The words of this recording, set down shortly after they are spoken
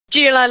Do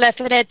you like Left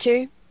 4 Dead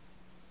 2?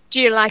 Do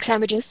you like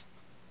sandwiches?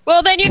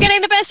 Well, then you're getting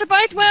the best of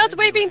both worlds.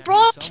 We've been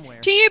brought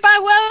to you by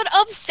World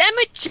of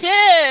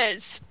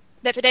Sandwiches.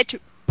 Left 4 Dead 2.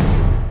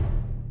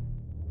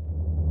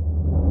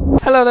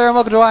 Hello there and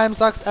welcome to I Am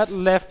Sucks at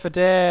Left 4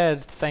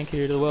 Dead. Thank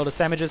you to the World of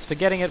Sandwiches for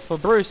getting it for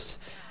Bruce,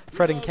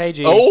 Fred and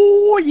KG.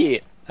 Oh yeah.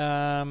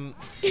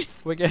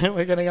 We're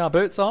getting our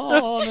boots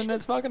on and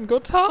it's fucking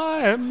good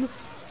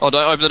times. Oh,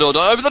 don't open the door,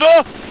 don't open the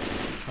door!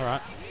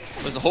 Alright.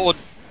 There's a horde.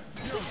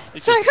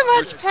 So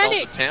much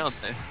panic. Town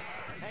there.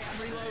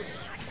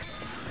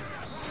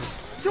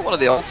 You got one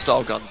of the old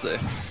style guns there.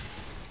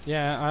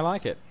 Yeah, I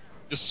like it.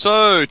 You're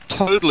so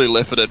totally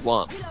Left 4 Dead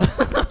 1.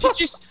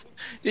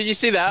 Did you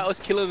see that? I was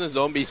killing the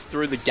zombies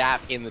through the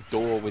gap in the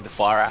door with the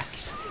fire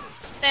axe.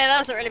 Yeah, that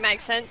doesn't really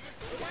make sense.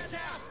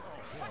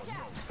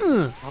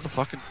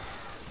 Motherfucking.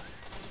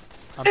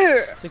 I'm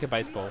sick of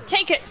baseball.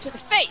 Take it to the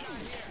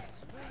face.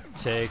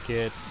 Take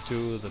it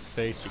to the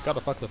face. You gotta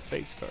fuck the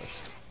face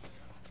first.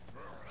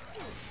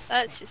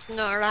 That's just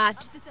not right.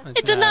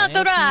 It's not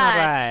right.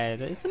 Right.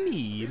 It's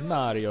me,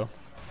 Mario.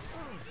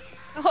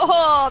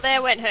 Oh,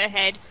 there went her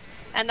head.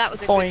 And that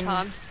was a Boing. good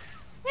time.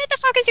 Where the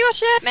fuck is your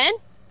shirt, man?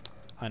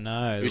 I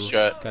know. Whose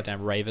shirt?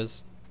 Goddamn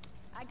ravers.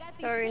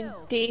 So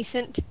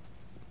indecent.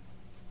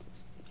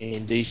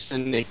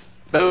 Indecent I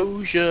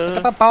exposure.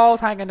 got my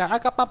balls hanging out. I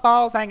got my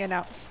balls hanging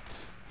out.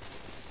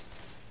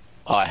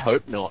 I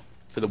hope not,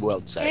 for the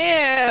world's sake.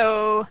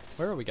 Ew.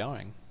 Where are we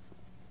going?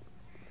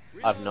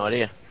 I have no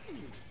idea.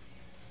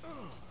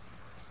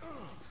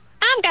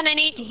 I'm gonna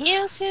need to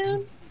heal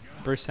soon.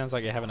 Bruce, sounds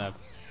like you're having a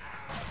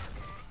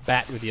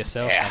bat with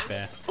yourself Yeah. back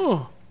there.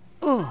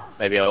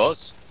 Maybe I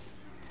was.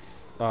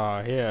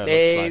 Oh, here.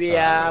 Maybe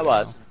I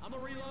was.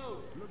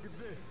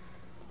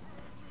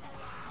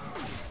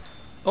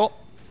 Oh,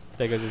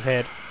 there goes his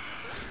head.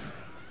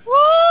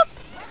 Whoop.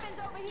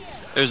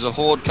 There's a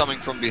horde coming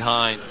from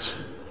behind.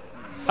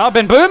 I've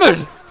been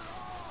boomered!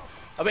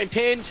 I've been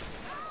pinned.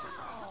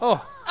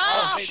 Oh,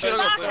 Oh, shit, I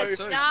got fuck, booed it's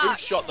too. Who dark.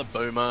 shot the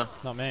boomer?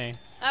 not me.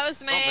 That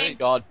was Not me. me.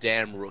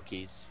 Goddamn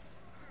rookies.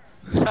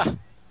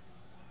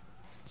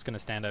 Just gonna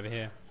stand over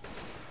here.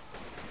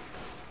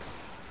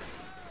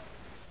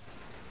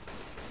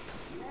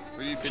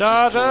 Will you bitches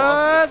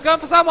Chargers! Going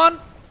for someone!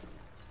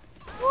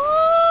 Woo.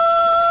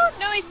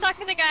 No, he's stuck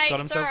in the gate. Got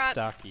It's himself alright.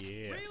 stuck,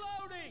 yeah.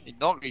 He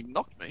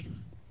knocked me.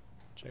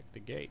 Check the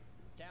gate.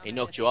 He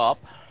knocked you up.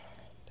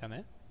 Down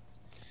there?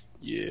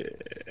 Yeah.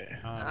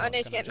 Oh, no, I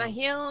need to gonna get my jump.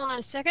 heal on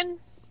a second.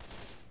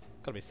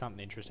 Gotta be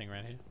something interesting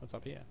around here. What's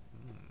up here?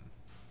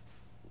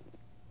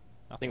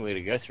 I think we're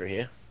gonna go through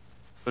here.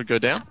 Wanna go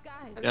down?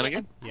 Down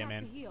again? Yeah,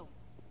 man.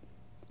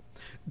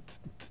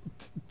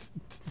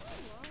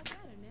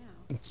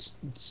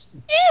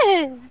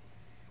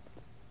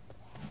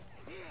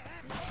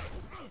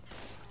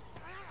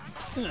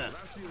 Yeah.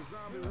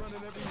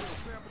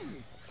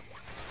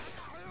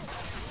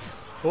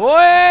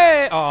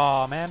 Oi!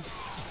 Oh, man.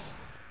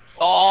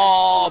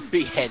 Oh,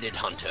 beheaded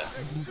hunter.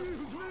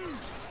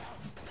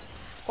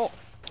 Oh,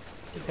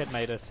 his head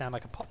made us sound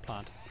like a pot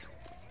plant.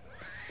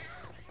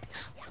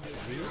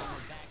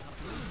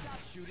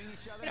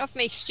 Get off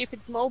me, stupid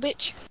mole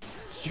bitch.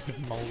 Stupid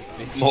mold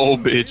bitch. Mole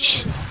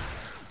bitch.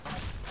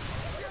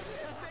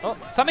 Oh,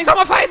 something's on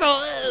my face!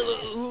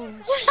 Oh.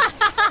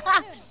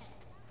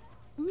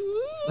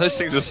 Those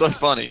things are so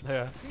funny.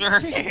 Yeah.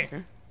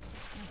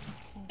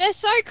 They're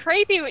so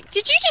creepy.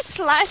 Did you just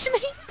slash me?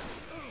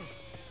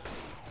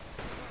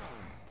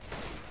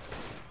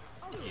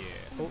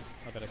 Oh,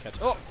 I better catch.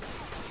 Oh!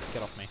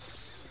 Get off me.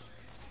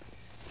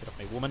 Get off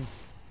me, woman.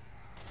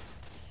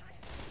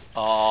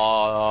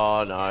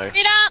 Oh no.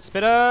 Get up!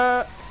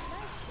 Spitter!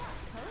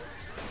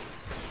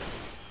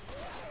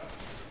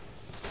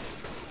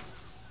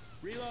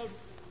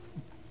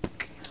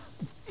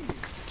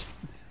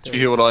 Did you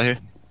hear what I hear?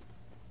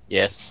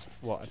 Yes.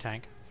 What, a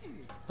tank?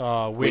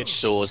 Oh, Witch witch.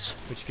 saws.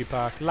 Witch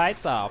Park.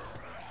 Lights off.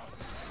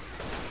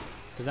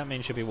 Does that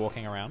mean she'll be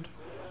walking around?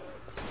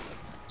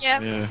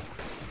 Yep. Yeah.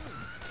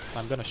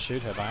 I'm gonna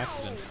shoot her by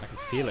accident. I can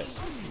feel it.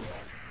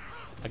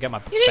 I get my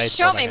You just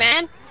baseball shot me,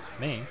 back out.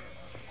 man. Me?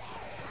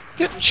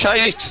 Getting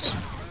chased!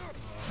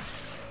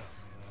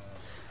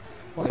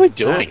 What are we is that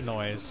doing?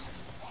 noise?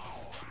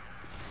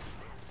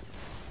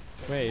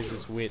 Where is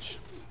this witch?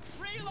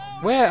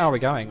 Where are we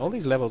going? All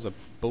these levels are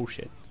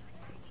bullshit.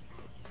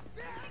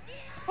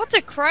 What's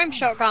a chrome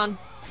shotgun?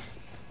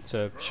 It's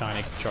a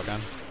shiny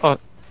shotgun. Oh.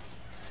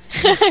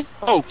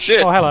 Oh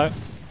shit! Oh, hello.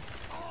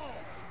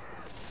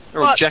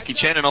 They're all What? Jackie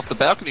Channing off the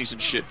balconies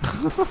and shit.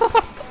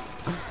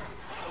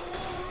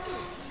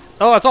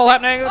 Oh, it's all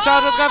happening! The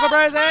Chargers go for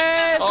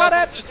Brazy! It's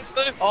got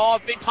it! Oh,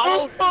 I've been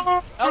pummeled.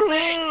 Help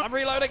me. I'm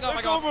reloading! Oh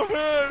my god!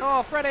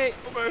 Oh, Freddy!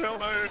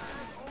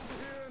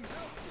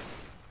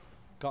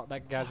 Got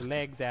that guy's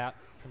legs out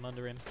from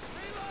under him.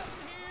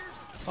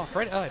 Oh,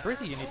 Freddy! Oh,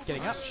 Brizzy, you need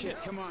getting up.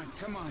 Shit. Come on,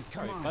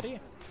 Sorry, buddy.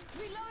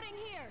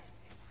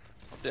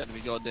 Down to me,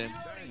 goddamn.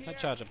 That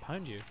Charger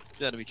pwned you.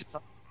 Down to me.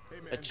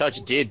 That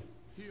charger did.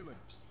 Can you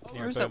Where's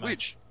hear a that boomer?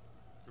 witch?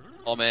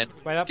 Oh man.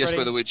 Wait up, Guess Freddy.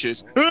 where the witch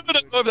is. Don't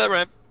go over that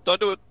ramp. Don't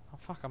do it. Oh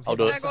fuck, I'm I'll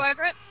here do by it. Can I go myself.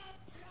 over it?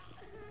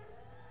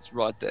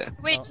 right there.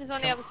 Witch is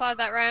on the other side of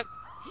that ramp.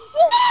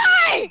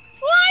 Why?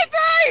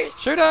 Why, Bruce?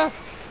 Shoot her!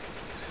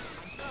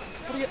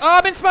 What are you? Oh,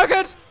 I've been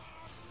smoked!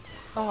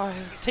 Oh,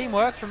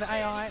 teamwork from the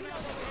AI.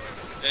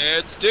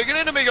 It's digging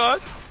into me,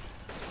 guys.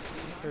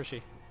 Where is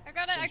she? I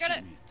got it, I got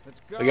it.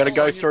 We gotta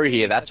go through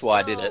here, that's why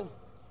I did it.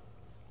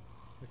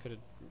 We could have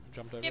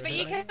jumped over Yeah, but her.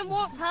 you can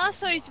walk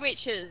past those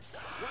witches.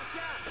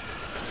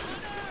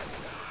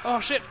 Oh,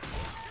 shit!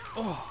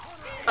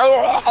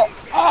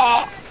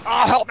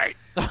 Help me.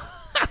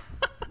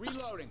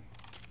 Reloading.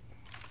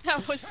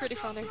 That was pretty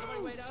funny.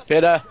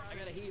 Spitter.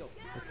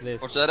 What's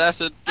this? What's that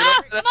acid? Get Ah!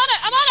 up I'm there. on it!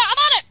 I'm on it!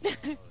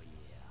 I'm on it!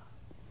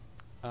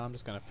 I'm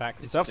just gonna fact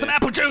himself some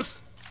apple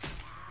juice!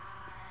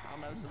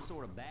 Almost some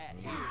sort of bat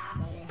here.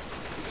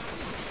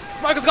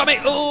 Smoker's got me!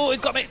 Oh,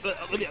 he's got me!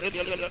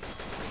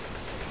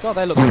 God,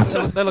 they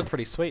look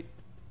pretty sweet.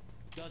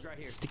 Guns right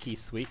here. Sticky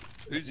sweet.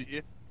 Who's it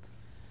here?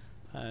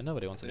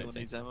 Nobody wants it. Anyone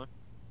needs ammo?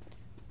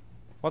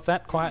 What's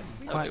that? Quiet,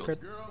 quiet, Fred.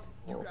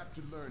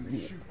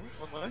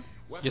 What way?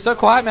 You're so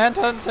quiet, man.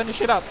 Turn your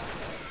shit up.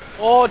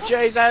 Oh,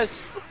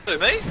 Jesus. Who,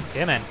 me?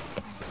 Yeah, man.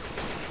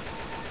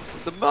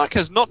 The mic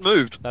has not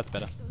moved. That's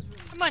better.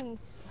 Come on.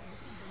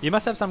 You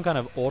must have some kind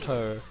of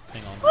auto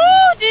thing on.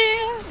 Oh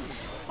dear!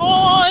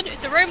 Horde!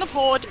 It's a room of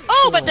horde.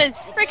 Oh, but there's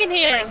freaking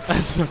healing.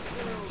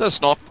 That's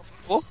not.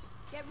 Oh,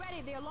 Get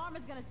ready, the alarm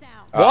is gonna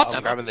sound. What?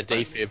 I'm grabbing the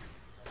defib.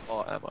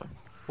 oh, ammo.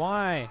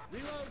 Why?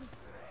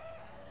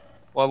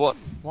 Why what?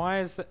 Why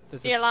is that?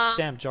 There's The a alarm.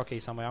 damn jockey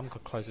somewhere. I'm gonna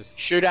close this.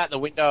 Shoot out the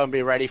window and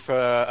be ready for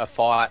a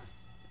fight.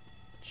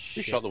 You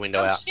Shit. shot the window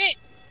Oh out. shit!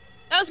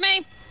 That was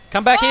me.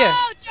 Come back here.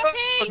 Oh,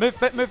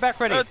 jockey! Move back,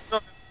 Freddy. No.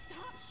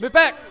 Move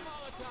back.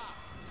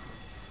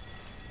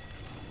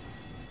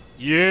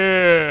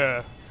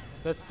 Yeah.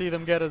 Let's see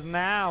them get us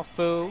now,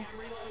 fool.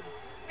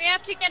 We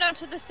have to get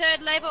onto the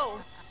third level.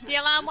 The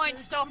alarm won't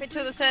stop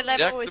until the third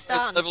level is Deactivate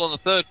done. level on the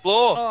 3rd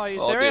floor. Oh, are you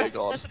dear serious?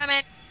 God. That's what I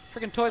meant.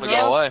 Freaking Toys I'm R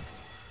gonna go Us.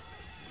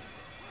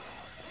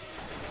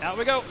 away. Out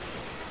we go.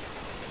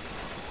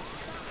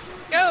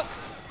 Go!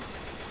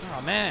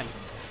 Oh man.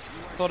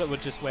 Thought it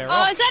would just wear Oh,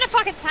 off. is that a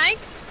fucking tank?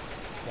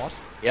 What?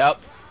 Yep.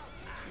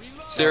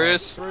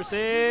 Serious? Brucey!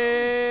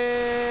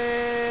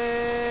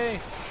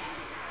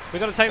 We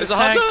gotta take There's this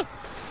a tank. hunter?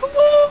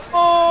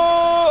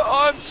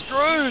 Oh, I'm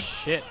screwed.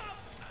 Shit.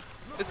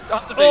 It's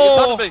under me. It's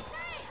under me.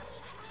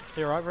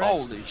 You alright, Brad?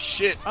 Holy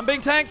shit. I'm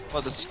being tanked.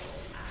 By the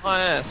my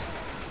ass.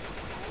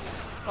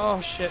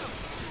 Oh shit.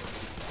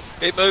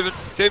 Keep moving.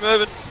 Keep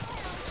moving.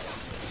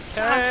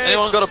 Okay.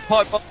 Anyone got a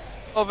pipe bomb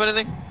of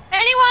anything?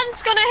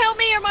 Anyone's gonna help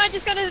me, or am I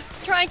just gonna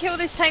try and kill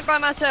this tank by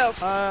myself?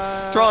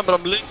 Trying, but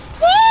I'm lit.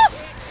 Woo!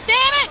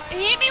 Damn it!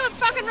 He hit me with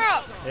fucking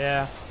rock.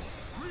 Yeah.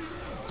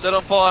 Set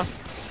on fire.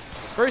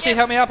 Brucey,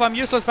 help me up. I'm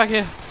useless back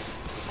here.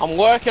 I'm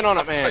working on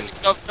it, man.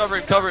 Cover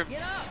him. Cover him.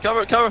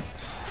 Cover. Cover.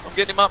 I'm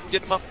getting him up. I'm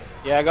getting him up.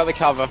 Yeah, I got the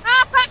cover.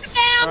 Ah, back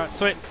down! Alright,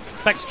 sweet.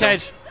 Back to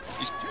cage.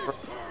 He's...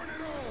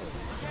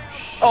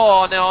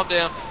 Oh, now I'm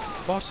down.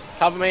 What?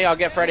 Cover me, I'll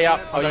get Freddy up.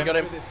 Oh, you Okay. got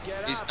him.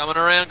 He's coming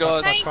around,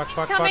 guys. Tank fuck,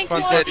 coming fuck,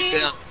 He's towards dead. He's you.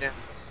 down. Down.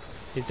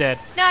 He's dead.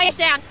 No, he's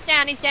down.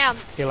 Down. He's down.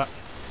 Heal up.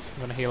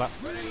 I'm gonna heal up.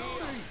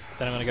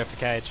 Then I'm gonna go for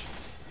cage.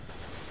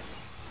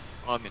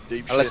 I'm in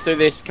deep Oh, let's shit. do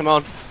this, come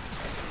on.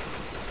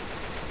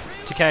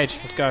 To cage.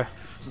 Let's go.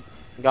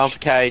 I'm going for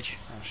cage.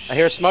 Oh, I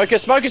hear a smoker.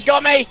 Smoker's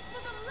got me!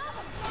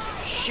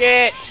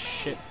 Shit!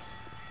 Shit.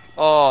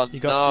 Oh, You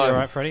got? no. You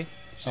alright, Freddy?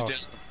 She's Oh. down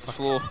on the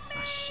floor.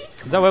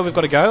 Is that where we've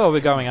got to go, or are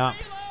we going up?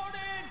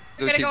 Gotta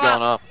gonna keep go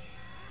going up. up.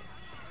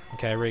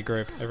 Okay,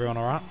 regroup. Everyone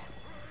alright?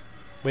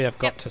 We have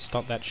got Yep. to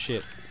stop that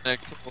shit.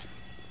 Next.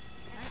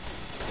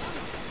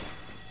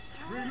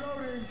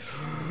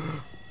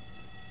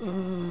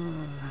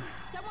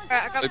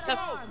 Alright, I got myself.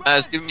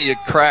 Maz, give me a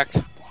crack.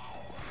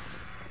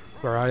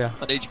 Where are you?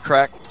 I need your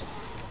crack.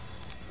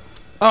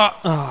 Oh,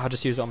 I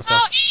just used it on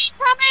myself. Oh, he's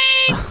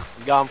coming!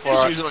 I'm going for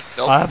Just it. use it on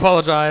yourself. I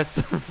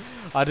apologize.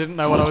 I didn't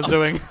know what I was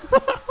doing.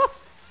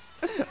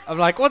 I'm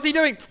like, what's he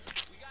doing?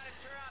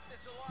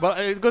 But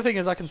the good thing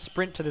is I can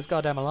sprint to this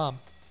goddamn alarm.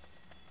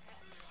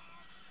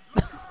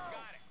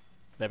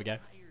 There we go.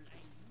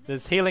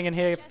 There's healing in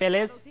here,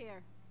 fellas. Here.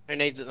 Who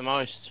needs it the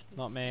most?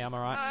 Not me, I'm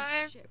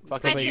alright.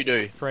 Fucking you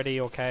do. Freddy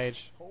or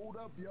Cage.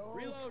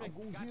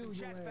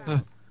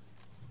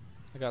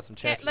 I got some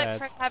chest Look,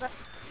 pads. Crab.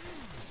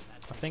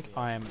 I think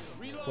I am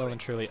well and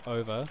truly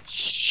over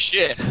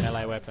Shit.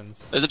 melee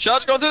weapons. There's a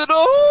charge going through the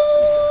door.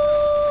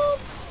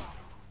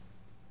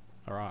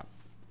 Alright.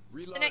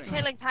 The next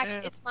healing pack,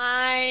 it's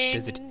mine.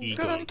 Is it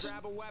eagled?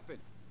 Grab a weapon.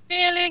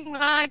 Feeling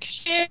like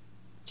shit.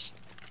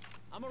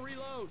 I'm a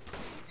reload.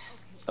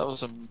 That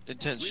was some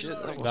intense shit.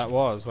 That was. That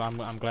was. Well,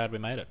 I'm glad we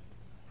made it.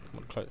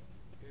 Fuck,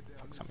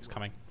 something's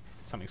coming.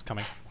 Something's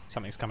coming.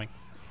 Something's coming.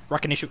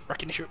 Rocket issue.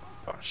 Rocket issue.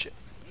 Oh shit.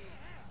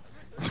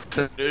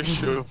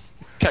 Issue.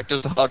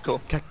 Cactus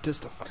hardcore. Cactus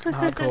to fucking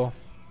hardcore.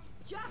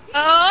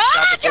 Oh,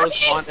 Grab the doors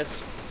jockey! behind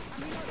us.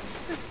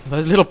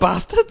 Those little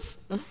bastards.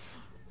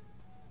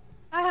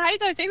 I hate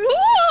those things.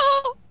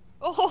 Whoa!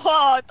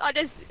 Oh, I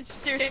just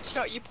seriously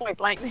shot you point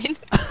blank then.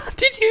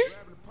 Did you?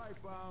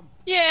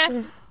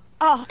 Yeah.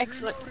 Oh,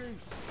 excellent.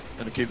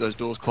 Gonna keep those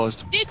doors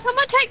closed. Did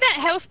someone take that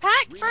health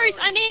pack? Bruce,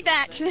 I need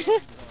that.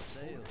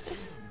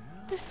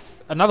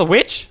 Another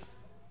witch?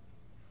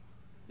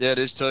 Yeah, it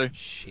is too.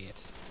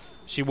 Shit.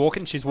 She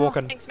walking? She's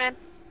walking. Thanks, man.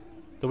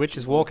 The witch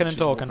is walking and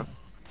talking.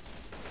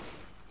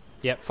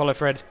 Yep, follow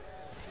Fred.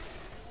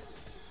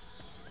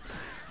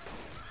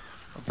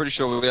 I'm pretty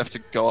sure we have to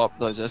go up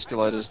those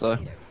escalators though.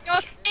 Go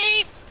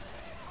sleep.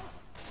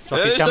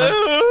 Jockey's coming.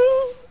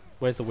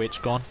 Where's the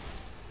witch gone?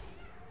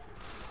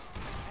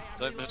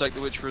 Don't mistake the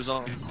witch for a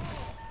zombie.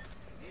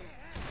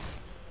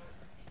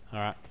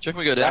 Alright. Check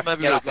we go We down. have to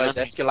Maybe get go up those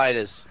down.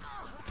 escalators.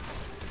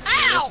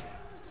 Ow!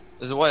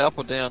 There's a way up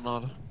or down,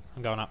 Nod.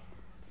 I'm going up.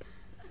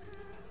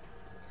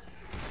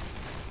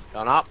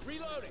 Gone up.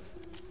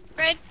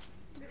 Fred.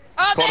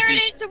 Oh, Quite a there it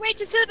few. is. The witch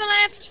is to the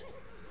left.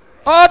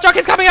 Oh,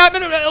 Jockey's coming out!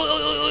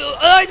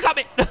 Oh, he's got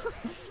me!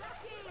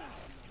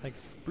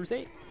 Thanks, Bruce.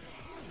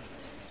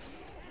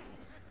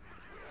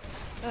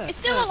 It's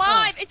still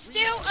alive. It's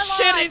still alive.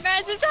 Shit,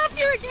 Maz is after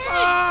you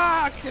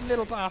again. Fucking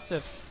little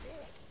bastard.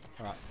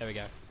 Alright, there we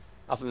go.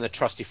 Nothing the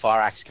trusty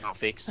fire axe can't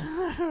fix.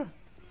 On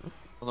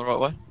the right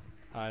way.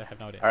 I have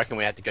no I idea. reckon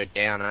we had to go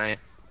down, eh?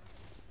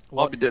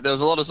 Might be dead. There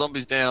was a lot of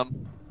zombies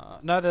down.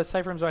 No, the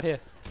safe room's right here.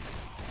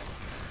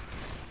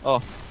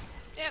 Oh.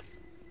 Yep.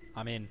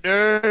 I'm in.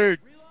 Dude!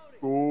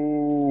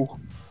 Ooh.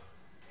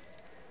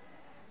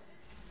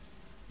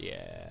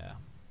 Yeah.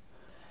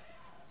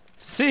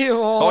 See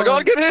you all. Oh my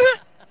god, get here!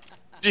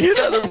 Did you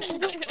hear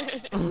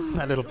that?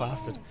 That little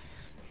bastard.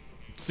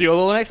 See you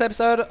all in the next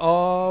episode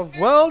of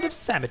World of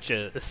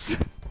Sandwiches. See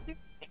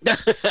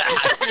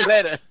you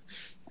later.